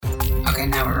Okay,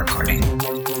 now we're recording. So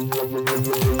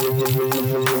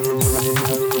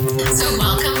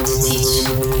welcome to Teach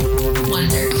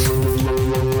Wonder.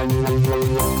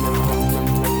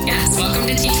 Yes, welcome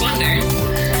to Teach Wonder,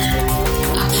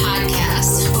 a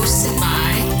podcast hosted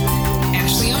by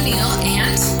Ashley O'Neill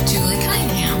and Julie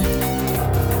Cunningham.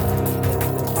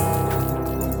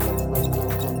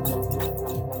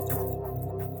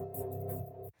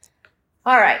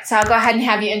 All right, so I'll go ahead and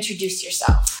have you introduce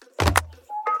yourself.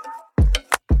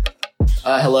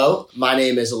 Hello, my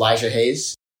name is Elijah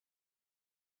Hayes.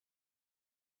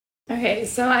 Okay,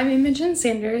 so I'm Imogen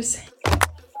Sanders.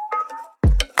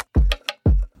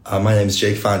 My name is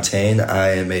Jake Fontaine.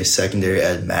 I am a secondary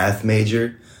ed math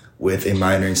major with a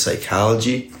minor in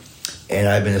psychology, and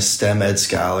I've been a STEM ed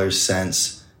scholar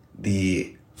since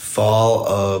the fall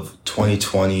of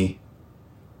 2020.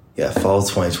 Yeah, fall of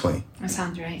 2020. That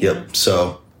sounds right. Yep, Yeah.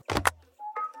 so...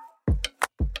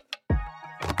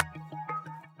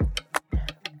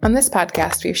 On this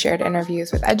podcast, we've shared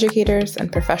interviews with educators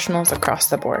and professionals across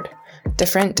the board,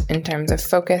 different in terms of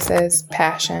focuses,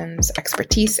 passions,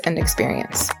 expertise, and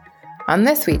experience. On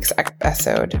this week's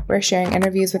episode, we're sharing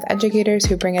interviews with educators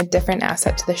who bring a different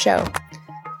asset to the show.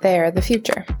 They are the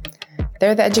future.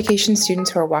 They're the education students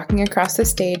who are walking across the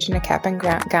stage in a cap and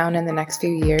gown in the next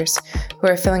few years, who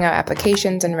are filling out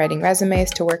applications and writing resumes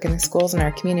to work in the schools in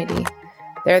our community.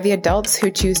 They're the adults who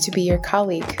choose to be your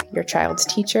colleague, your child's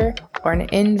teacher, or an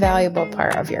invaluable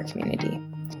part of your community.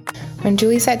 When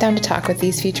Julie sat down to talk with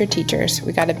these future teachers,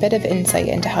 we got a bit of insight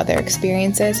into how their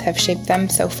experiences have shaped them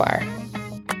so far.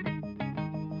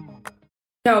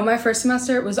 No, my first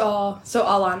semester was all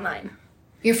online.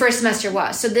 Your first semester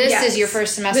was. So this Yes. is your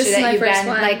first semester This is that my you've first been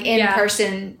one. like in Yeah.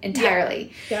 person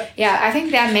entirely. Yep. Yeah, I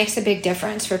think that makes a big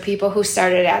difference for people who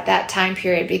started at that time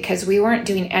period because we weren't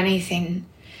doing anything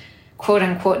quote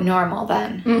unquote normal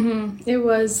then. Mm-hmm. It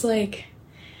was like,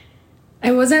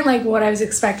 it wasn't like what I was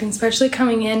expecting, especially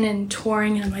coming in and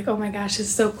touring. And I'm like, oh my gosh, this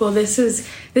is so cool.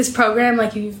 This program,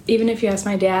 like even if you ask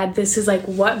my dad, this is like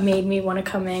what made me want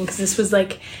to come in. Because this was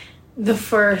like the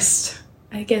first,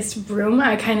 I guess, room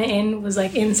I kind of in was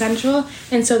like in Central.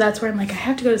 And so that's where I'm like, I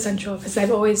have to go to Central because I've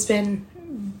always been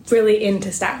really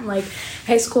into STEM. Like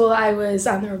high school, I was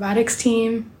on the robotics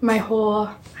team my whole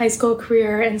high school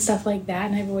career and stuff like that.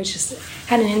 And I've always just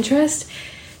had an interest.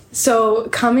 So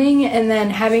coming and then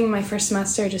having my first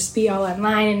semester just be all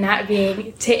online and not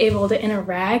being able to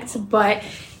interact. But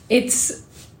it's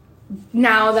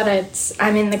now that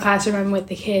I'm in the classroom, I'm with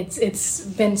the kids, it's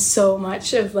been so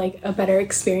much of like a better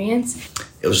experience.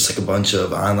 It was just like a bunch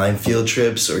of online field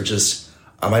trips or just,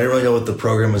 I didn't really know what the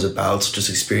program was about, so just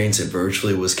experience it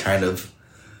virtually was kind of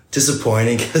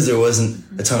disappointing because there wasn't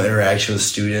a ton of interaction with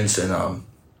students. And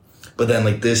but then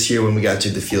like this year when we got to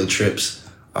the field trips,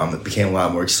 it became a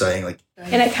lot more exciting.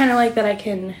 And I kind of like that I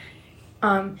can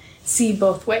see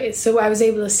both ways. So I was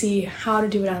able to see how to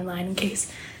do it online in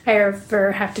case I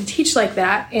ever have to teach like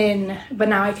that. But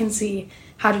now I can see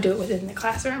how to do it within the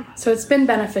classroom. So it's been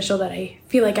beneficial that I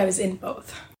feel like I was in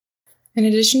both. In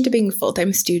addition to being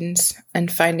full-time students and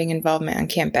finding involvement on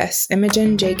campus,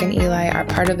 Imogen, Jake, and Eli are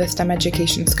part of the STEM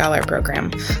Education Scholar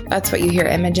Program. That's what you hear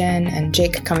Imogen and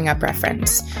Jake coming up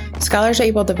reference. Scholars are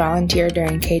able to volunteer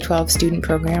during K-12 student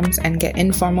programs and get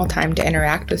informal time to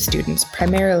interact with students,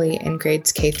 primarily in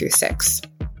grades K through 6.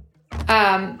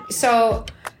 So,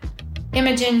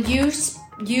 Imogen, you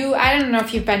I don't know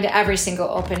if you've been to every single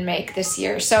Open Make this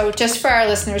year. So just for our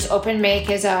listeners, Open Make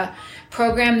is a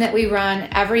program that we run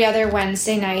every other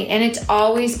Wednesday night, and it's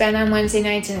always been on Wednesday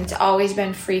nights, and it's always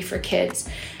been free for kids.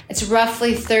 It's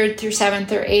roughly 3rd through 7th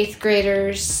or 8th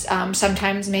graders,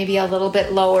 sometimes maybe a little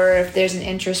bit lower if there's an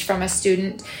interest from a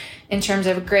student in terms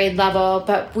of grade level,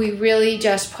 but we really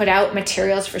just put out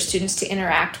materials for students to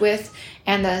interact with,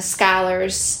 and the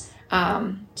scholars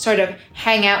sort of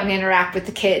hang out and interact with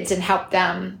the kids and help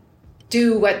them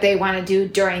do what they want to do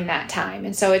during that time.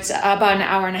 And so it's about an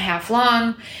hour and a half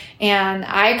long. And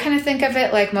I kind of think of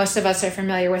it like most of us are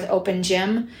familiar with open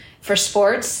gym for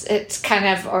sports. It's kind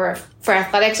of, or for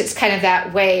athletics, it's kind of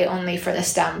that way only for the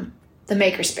STEM, the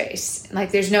makerspace.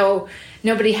 Like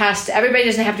everybody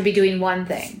doesn't have to be doing one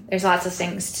thing. There's lots of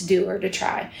things to do or to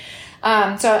try.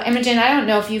 So Imogen, I don't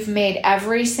know if you've made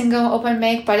every single Open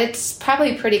Make, but it's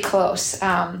probably pretty close.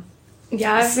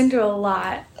 Yeah, I've been to a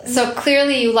lot. So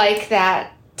clearly you like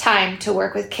that time to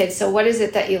work with kids. So what is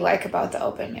it that you like about the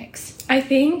Open Makes? I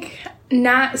think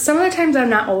some of the times I'm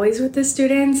not always with the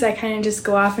students. I kind of just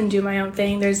go off and do my own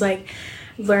thing. There's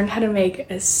learned how to make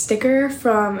a sticker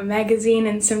from a magazine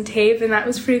and some tape, and that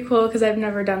was pretty cool because I've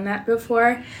never done that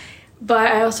before. But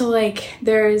I also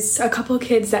there's a couple of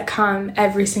kids that come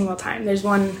every single time. There's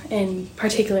one in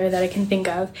particular that I can think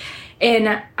of.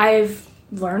 And I've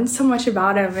learned so much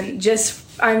about him, and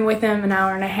I'm with him an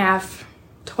hour and a half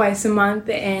twice a month,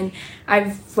 and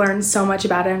I've learned so much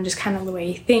about him, just kind of the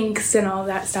way he thinks and all of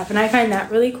that stuff. And I find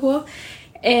that really cool.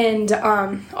 And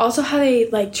also how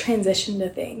they transition to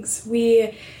things.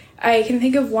 I can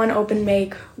think of one open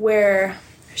make where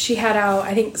she had out,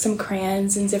 I think, some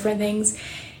crayons and different things,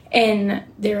 and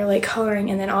they were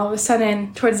coloring, and then all of a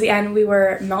sudden towards the end we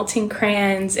were melting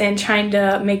crayons and trying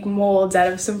to make molds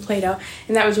out of some Play-Doh.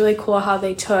 And that was really cool how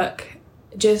they took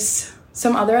just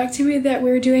some other activity that we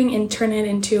were doing and turn it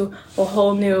into a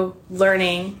whole new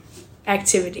learning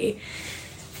activity.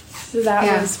 So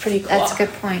that was pretty cool. That's a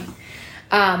good point.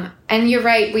 And you're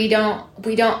right, we don't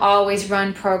always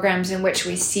run programs in which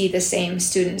we see the same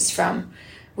students from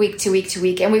week to week to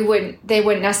week, and they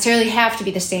wouldn't necessarily have to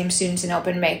be the same students in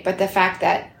open make, but the fact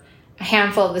that a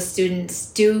handful of the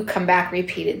students do come back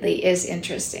repeatedly is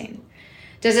interesting.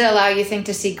 Does it allow you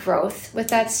to see growth with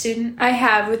that student? I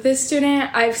have. With this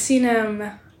student, I've seen him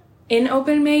in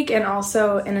open make and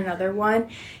also in another one.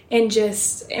 And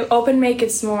just open make,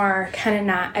 it's more kind of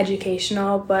not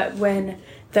educational, but when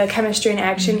the chemistry in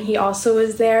action, he also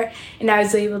was there, and I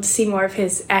was able to see more of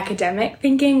his academic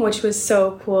thinking, which was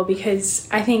so cool, because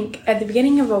I think at the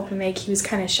beginning of open make he was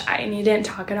kind of shy and he didn't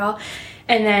talk at all.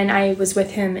 And then I was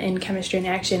with him in chemistry in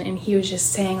action, and he was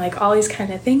just saying all these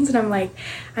kind of things, and I'm like,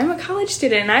 I'm a college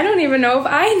student and I don't even know if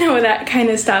I know that kind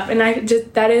of stuff. And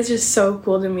that is just so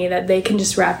cool to me that they can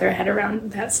just wrap their head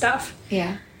around that stuff.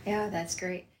 Yeah, that's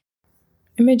great.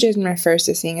 Imogen refers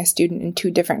to seeing a student in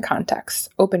two different contexts: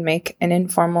 open make, an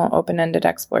informal, open-ended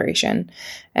exploration,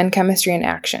 and chemistry in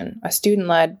action, a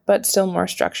student-led but still more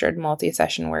structured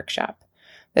multi-session workshop.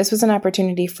 This was an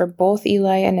opportunity for both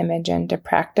Eli and Imogen to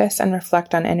practice and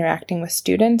reflect on interacting with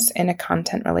students in a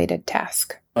content-related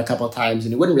task. A couple of times,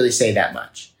 and he wouldn't really say that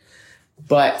much.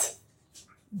 But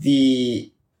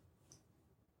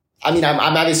I'm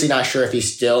obviously not sure if he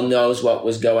still knows what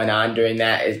was going on during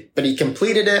that, but he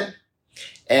completed it.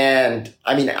 And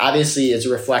obviously as a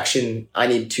reflection, I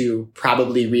need to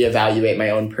probably reevaluate my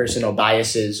own personal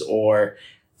biases or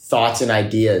thoughts and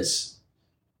ideas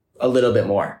a little bit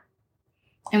more.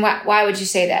 And why would you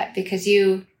say that? Because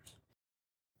Eli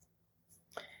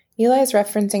is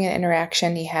referencing an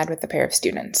interaction he had with a pair of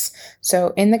students.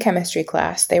 So in the chemistry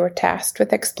class, they were tasked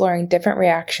with exploring different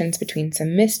reactions between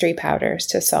some mystery powders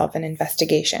to solve an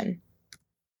investigation.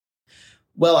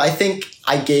 Well, I think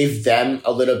I gave them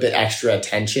a little bit extra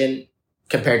attention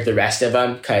compared to the rest of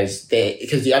them because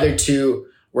the other two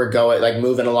were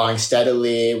moving along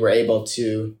steadily, were able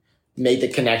to make the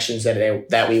connections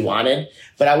that we wanted.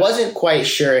 But I wasn't quite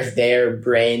sure if their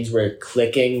brains were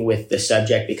clicking with the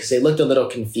subject because they looked a little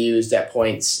confused at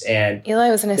points. And Eli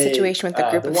was in a situation with a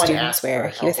group of students where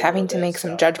he was having to make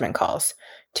some judgment calls,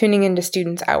 tuning into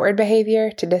students' outward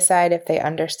behavior to decide if they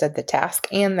understood the task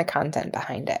and the content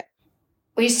behind it.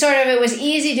 It was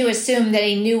easy to assume that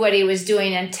he knew what he was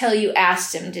doing until you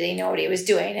asked him, did he know what he was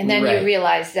doing? And then you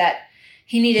realized that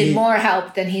he needed more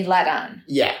help than he let on.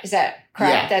 Yeah. Is that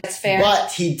correct? Yeah. That's fair.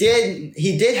 But he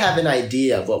did have an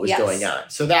idea of what was going on.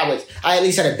 So I at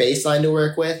least had a baseline to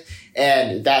work with.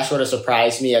 And that sort of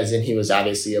surprised me, as in he was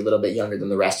obviously a little bit younger than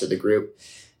the rest of the group.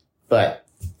 But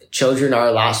children are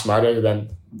a lot smarter than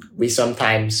we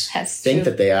sometimes think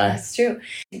that they are. That's true.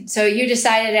 So you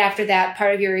decided after that,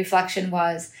 part of your reflection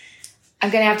was, I'm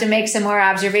going to have to make some more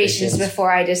observations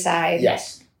before I decide.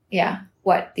 Yes. Yeah,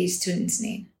 what these students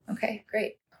need. Okay,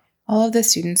 great. All of the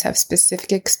students have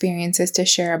specific experiences to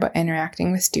share about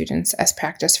interacting with students as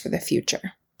practice for the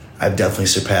future. I've definitely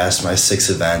surpassed my 6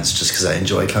 events just because I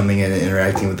enjoy coming in and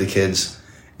interacting with the kids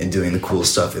and doing the cool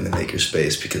stuff in the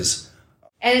makerspace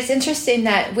And it's interesting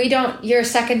that you're a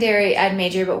secondary ed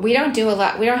major, but we don't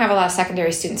have a lot of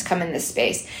secondary students come in this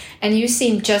space. And you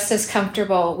seem just as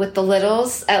comfortable with the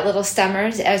littles at Little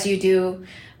Stemmers as you do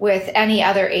with any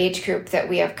other age group that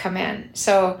we have come in.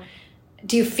 So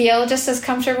do you feel just as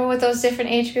comfortable with those different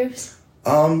age groups?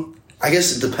 I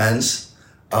guess it depends.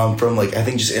 From I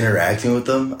think just interacting with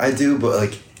them, I do.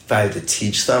 But if I have to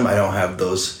teach them, I don't have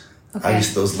those,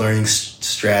 obviously those learning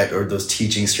those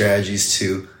teaching strategies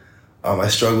to. I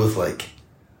struggle with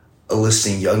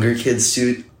eliciting younger kids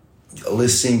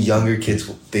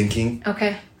thinking.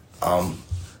 Okay.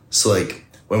 So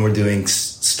when we're doing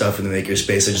stuff in the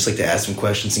makerspace, I just like to ask them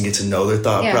questions and get to know their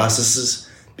thought processes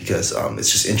because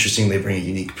it's just interesting. They bring a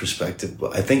unique perspective.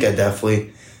 But I think I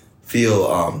definitely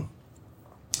feel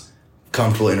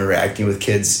comfortable interacting with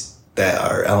kids that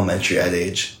are elementary ed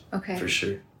age. Okay. For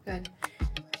sure. Good.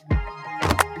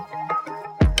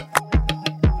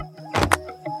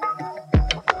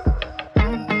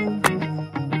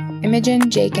 Imogen,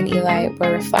 Jake, and Eli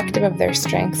were reflective of their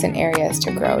strengths and areas to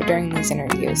grow during these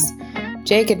interviews.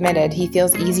 Jake admitted he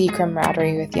feels easy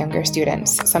camaraderie with younger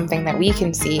students, something that we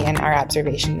can see in our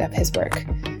observation of his work.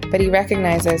 But he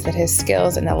recognizes that his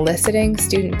skills in eliciting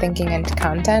student thinking and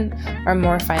content are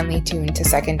more finely tuned to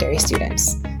secondary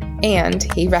students. And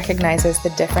he recognizes the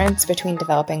difference between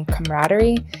developing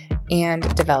camaraderie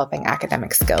and developing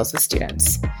academic skills with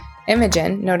students.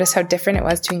 Imogen noticed how different it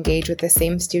was to engage with the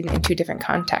same student in two different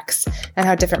contexts, and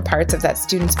how different parts of that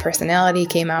student's personality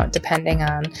came out depending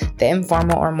on the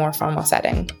informal or more formal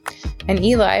setting. And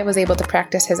Eli was able to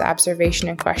practice his observation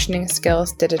and questioning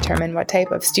skills to determine what type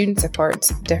of student supports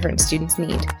different students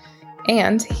need.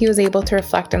 And he was able to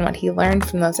reflect on what he learned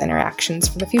from those interactions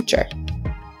for the future.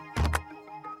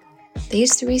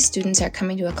 These 3 students are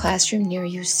coming to a classroom near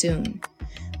you soon.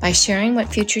 By sharing what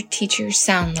future teachers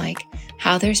sound like,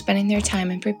 how they're spending their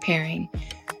time in preparing,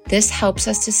 this helps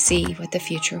us to see what the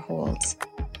future holds.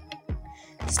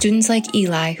 Students like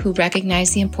Eli who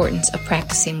recognize the importance of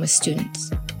practicing with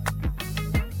students.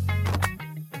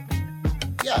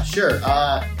 Yeah, sure.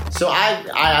 So I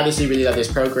obviously really love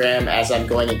this program as I'm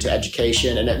going into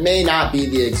education, and it may not be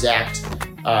the exact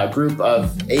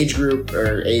age group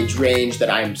or age range that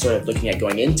I'm sort of looking at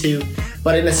going into.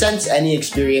 But in a sense, any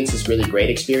experience is really great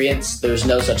experience. There's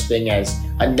no such thing as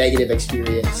a negative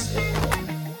experience.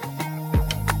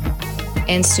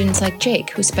 And students like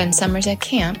Jake, who spend summers at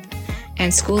camp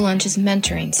and school lunches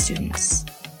mentoring students.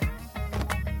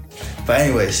 But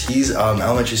anyways, he's an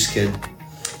elementary kid,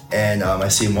 and I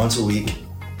see him once a week.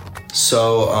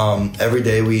 So every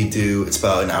day it's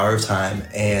about an hour of time,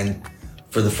 and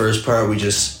for the first part, we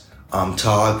just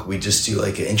talk. We just do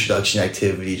like an introduction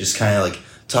activity, just kind of like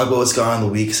talk about what's going on in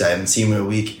the week, because I haven't seen him in a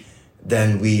week.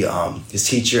 Then his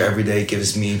teacher every day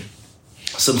gives me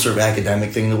some sort of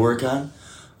academic thing to work on,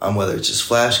 whether it's just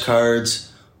flashcards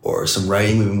or some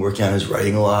writing. We've been working on his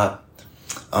writing a lot.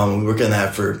 We work on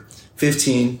that for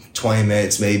 15, 20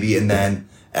 minutes maybe, and then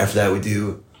after that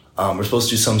we're supposed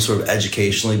to do some sort of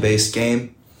educationally based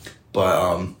game, but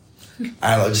I don't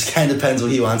know, it just kind of depends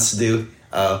what he wants to do.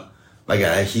 My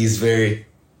guy, he's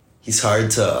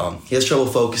hard to, he has trouble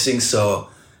focusing, so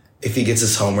if he gets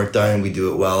his homework done and we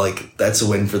do it well, like that's a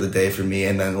win for the day for me.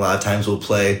 And then a lot of times we'll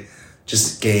play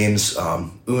just games,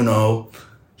 Uno.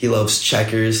 He loves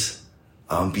checkers,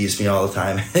 beats me all the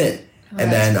time.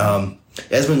 And then it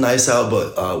has been nice out,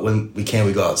 but when we can,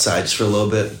 we go outside just for a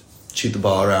little bit, shoot the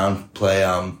ball around, play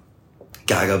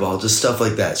gaga ball, just stuff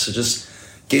like that. So just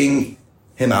getting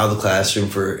him out of the classroom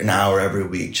for an hour every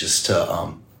week just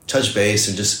to touch base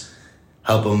and just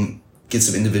help him get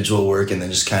some individual work, and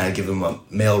then just kind of give him a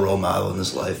male role model in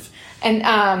his life.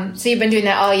 And so you've been doing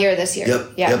that all year this year?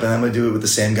 Yep. And I'm going to do it with the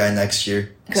same guy next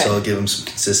year. Good. So I'll give him some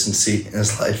consistency in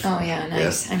his life. Oh, yeah,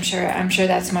 nice. Yeah. I'm sure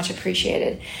that's much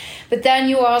appreciated. But then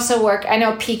you also work, I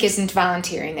know Peak isn't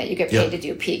volunteering, that you get paid to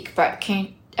do Peak, but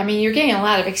you're getting a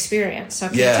lot of experience. So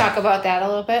can you talk about that a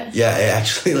little bit? Yeah,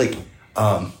 actually,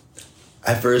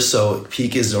 at first, so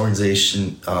Peak is an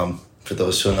organization, for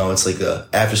those who don't know, it's like a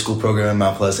after-school program in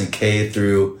Mount Pleasant, K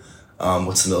through,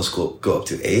 what's the middle school, go up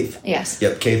to 8th? Yes.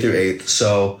 Yep, K through 8th.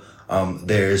 So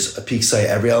there's a Peak site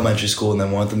every elementary school and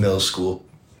then one at the middle school.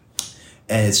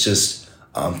 And it's just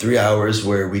 3 hours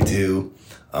where we do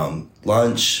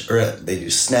lunch, or they do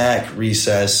snack,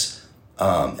 recess,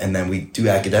 and then we do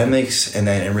academics, and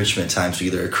then enrichment time, so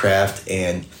either a craft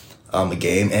and a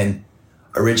game. And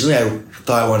originally I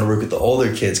thought I wanted to work with the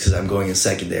older kids because I'm going in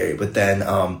secondary, but then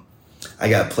I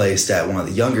got placed at one of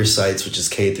the younger sites, which is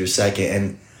K through 2nd,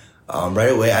 and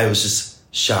right away I was just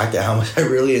shocked at how much I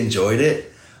really enjoyed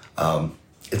it.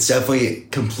 It's definitely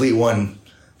complete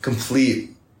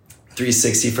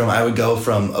 360 from, I would go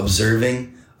from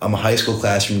observing a high school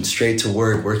classroom straight to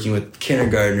working with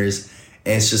kindergartners,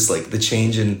 and it's just like the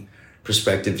change in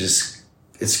perspective,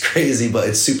 it's crazy, but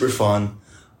it's super fun.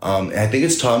 And I think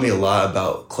it's taught me a lot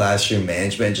about classroom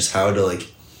management, just how to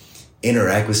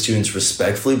interact with students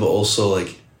respectfully, but also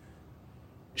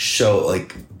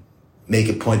make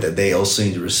a point that they also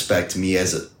need to respect me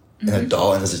as an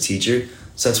adult and as a teacher.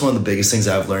 So that's one of the biggest things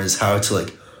I've learned, is how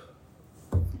to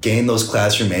gain those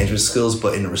classroom management skills,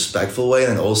 but in a respectful way,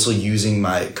 and also using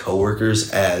my coworkers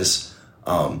as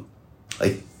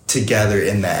together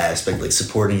in that aspect,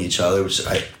 supporting each other, which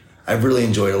I've really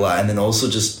enjoyed a lot. And then also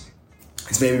just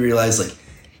it's made me realize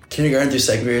kindergarten through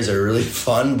secondaries are really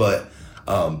fun, but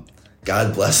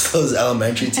God bless those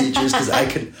elementary teachers, because I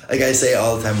could, I say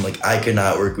all the time, I could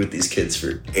not work with these kids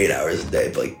for 8 hours a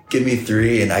day. But give me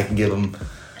 3 and I can give them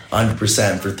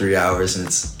 100% for 3 hours,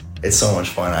 and it's so much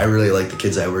fun. I really like the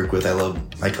kids I work with. I love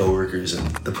my coworkers, and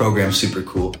the program's super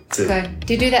cool too. Good.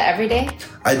 Do you do that every day?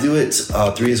 I do it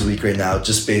 3 days a week right now,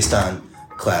 just based on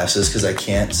classes, because I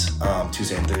can't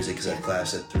Tuesday and Thursday because I have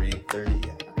class at 3:30.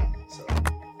 Yeah. So.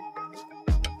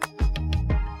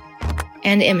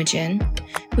 And Imogen,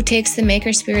 who takes the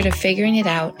maker spirit of figuring it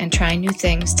out and trying new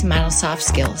things to model soft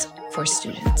skills for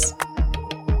students.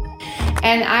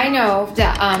 And I know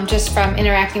that just from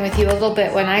interacting with you a little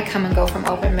bit when I come and go from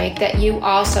Open Make, that you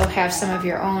also have some of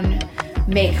your own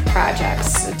make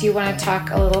projects. Do you want to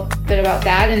talk a little bit about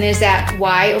that? And is that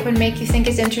why Open Make you think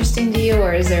is interesting to you,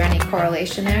 or is there any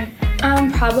correlation there?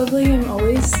 Probably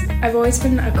I've always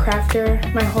been a crafter.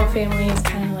 My whole family is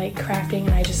kind of like crafting,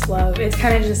 and I just love, it's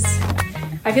kind of just,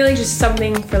 I feel like just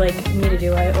something for like me to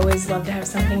do. I always love to have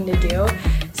something to do.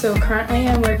 So currently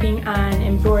I'm working on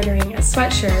embroidering a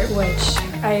sweatshirt,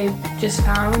 which I just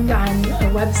found on a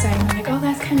website, and I'm like, oh,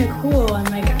 that's kind of cool. I'm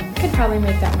like, I could probably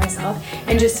make that myself.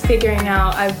 And just figuring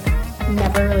out, I've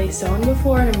never really sewn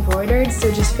before and embroidered,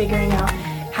 so just figuring out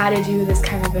how to do this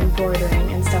kind of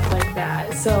embroidering and stuff like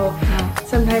that. So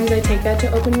sometimes I take that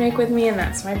to Open Make with me, and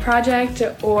that's my project.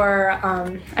 Or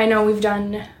I know we've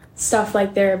done stuff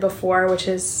like there before, which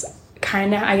is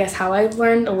kind of, I guess, how I've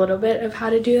learned a little bit of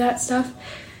how to do that stuff.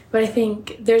 But I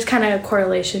think there's kind of a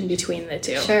correlation between the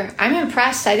two. Sure. I'm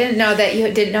impressed. I didn't know that you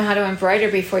didn't know how to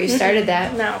embroider before you started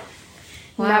that. No.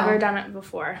 Wow. Never done it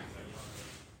before.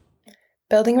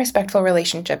 Building respectful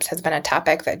relationships has been a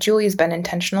topic that Julie's been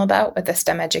intentional about with the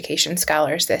STEM education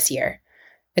scholars this year.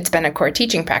 It's been a core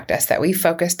teaching practice that we've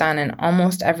focused on in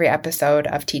almost every episode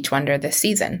of Teach Wonder this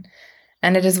season.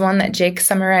 And it is one that Jake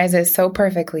summarizes so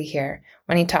perfectly here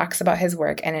when he talks about his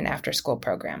work in an after-school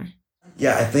program.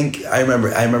 Yeah, I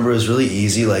remember it was really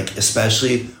easy, like,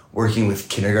 especially working with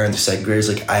kindergarten to second graders.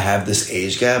 Like, I have this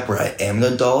age gap where I am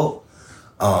an adult.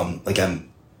 Like,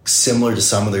 I'm similar to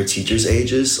some of their teachers'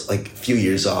 ages, like a few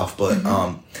years off. But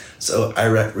so I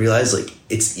realized, like,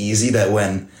 it's easy that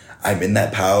when I'm in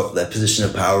that position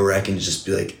of power where I can just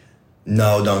be like,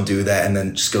 no, don't do that, and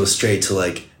then just go straight to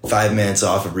like 5 minutes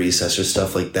off of recess or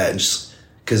stuff like that, and just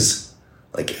because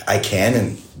like I can,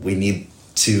 and we need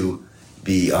to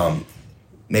be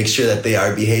make sure that they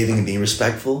are behaving and being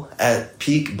respectful at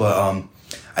peak. But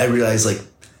I realized like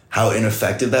how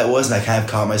ineffective that was, and I kind of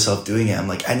caught myself doing it. I'm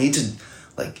like, I need to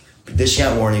like dishing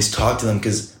out warnings, talk to them,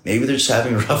 because maybe they're just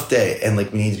having a rough day, and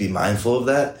like we need to be mindful of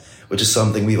that, which is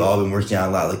something we've all been working on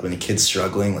a lot. Like when a kid's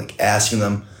struggling, like asking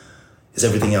them, is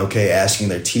everything okay? Asking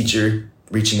their teacher,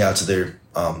 reaching out to their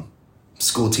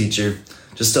school teacher,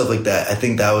 just stuff like that. I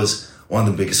think that was one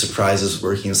of the biggest surprises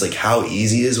working, is like how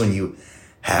easy it is when you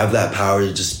have that power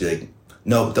to just be like,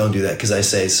 nope, don't do that because I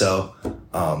say so.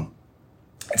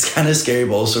 It's kind of scary,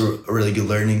 but also a really good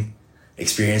learning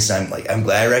experience. And I'm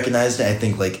glad I recognized it. I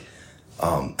think like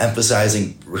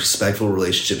emphasizing respectful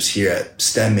relationships here at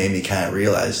STEM made me kind of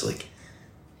realize like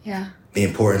the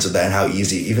importance of that, and how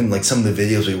easy, even like some of the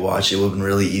videos we watched, it would have been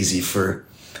really easy for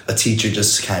a teacher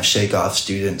just to kind of shake off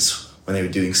students when they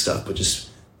were doing stuff, but just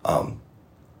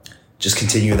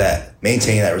continue that,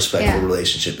 maintaining that respectful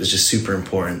relationship is just super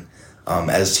important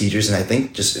as teachers, and I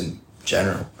think just in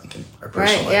general, like in our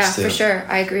personal lives too. For sure.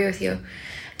 I agree with you.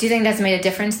 Do you think that's made a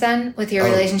difference then with your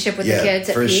relationship with the kids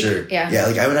at for peak? Sure. Yeah,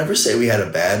 like I would never say we had a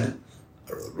bad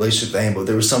relationship thing, but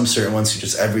there were some certain ones who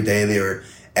just every day they were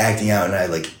acting out, and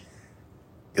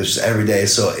it was just every day.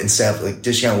 So instead of like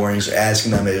dishing out warnings or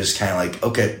asking them, it was kind of like,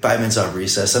 okay, 5 minutes off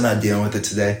recess, I'm not dealing with it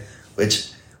today,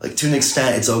 which like to an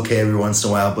extent it's okay every once in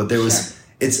a while, but there was,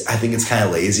 I think it's kind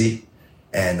of lazy,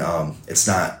 and it's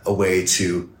not a way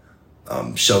to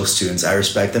show students I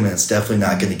respect them, and it's definitely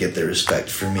not going to get their respect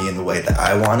for me in the way that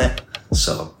I want it.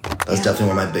 So that was definitely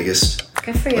one of my biggest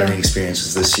learning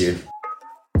experiences this year.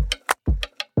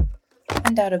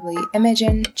 Undoubtedly,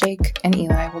 Imogen, Jake, and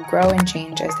Eli will grow and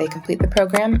change as they complete the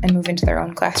program and move into their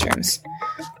own classrooms.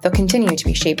 They'll continue to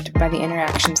be shaped by the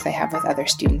interactions they have with other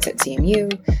students at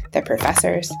CMU, their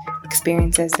professors,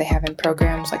 experiences they have in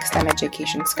programs like STEM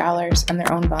Education Scholars, and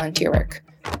their own volunteer work.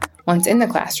 Once in the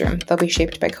classroom, they'll be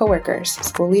shaped by coworkers,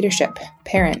 school leadership,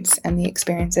 parents, and the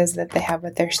experiences that they have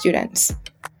with their students.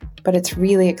 But it's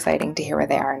really exciting to hear where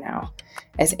they are now,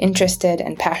 as interested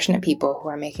and passionate people who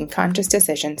are making conscious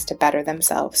decisions to better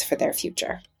themselves for their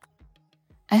future.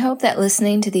 I hope that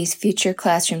listening to these future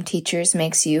classroom teachers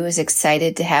makes you as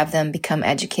excited to have them become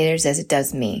educators as it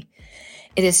does me.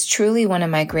 It is truly one of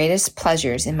my greatest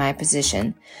pleasures in my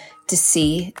position to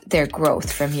see their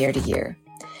growth from year to year.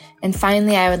 And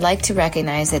finally, I would like to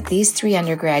recognize that these 3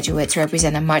 undergraduates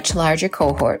represent a much larger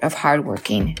cohort of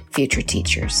hardworking future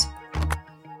teachers.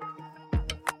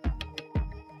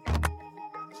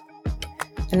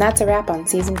 And that's a wrap on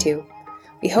Season 2.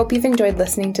 We hope you've enjoyed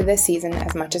listening to this season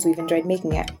as much as we've enjoyed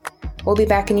making it. We'll be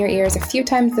back in your ears a few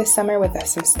times this summer with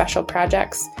some special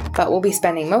projects, but we'll be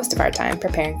spending most of our time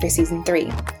preparing for Season 3,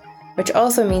 which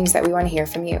also means that we want to hear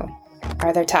from you.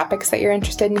 Are there topics that you're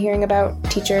interested in hearing about,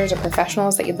 teachers or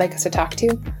professionals that you'd like us to talk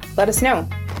to? Let us know.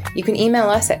 You can email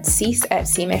us at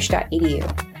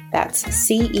cese@cmich.edu. That's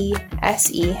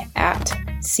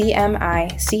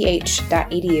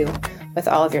CESE@cmich.edu with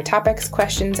all of your topics,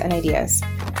 questions, and ideas.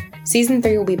 Season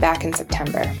 3 will be back in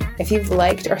September. If you've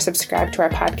liked or subscribed to our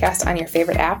podcast on your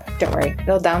favorite app, don't worry,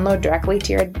 it'll download directly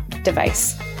to your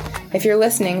device. If you're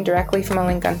listening directly from a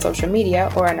link on social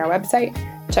media or on our website,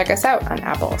 check us out on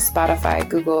Apple, Spotify,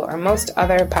 Google, or most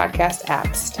other podcast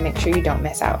apps to make sure you don't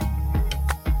miss out.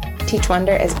 Teach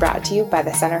Wonder is brought to you by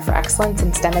the Center for Excellence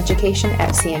in STEM Education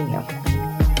at CMU.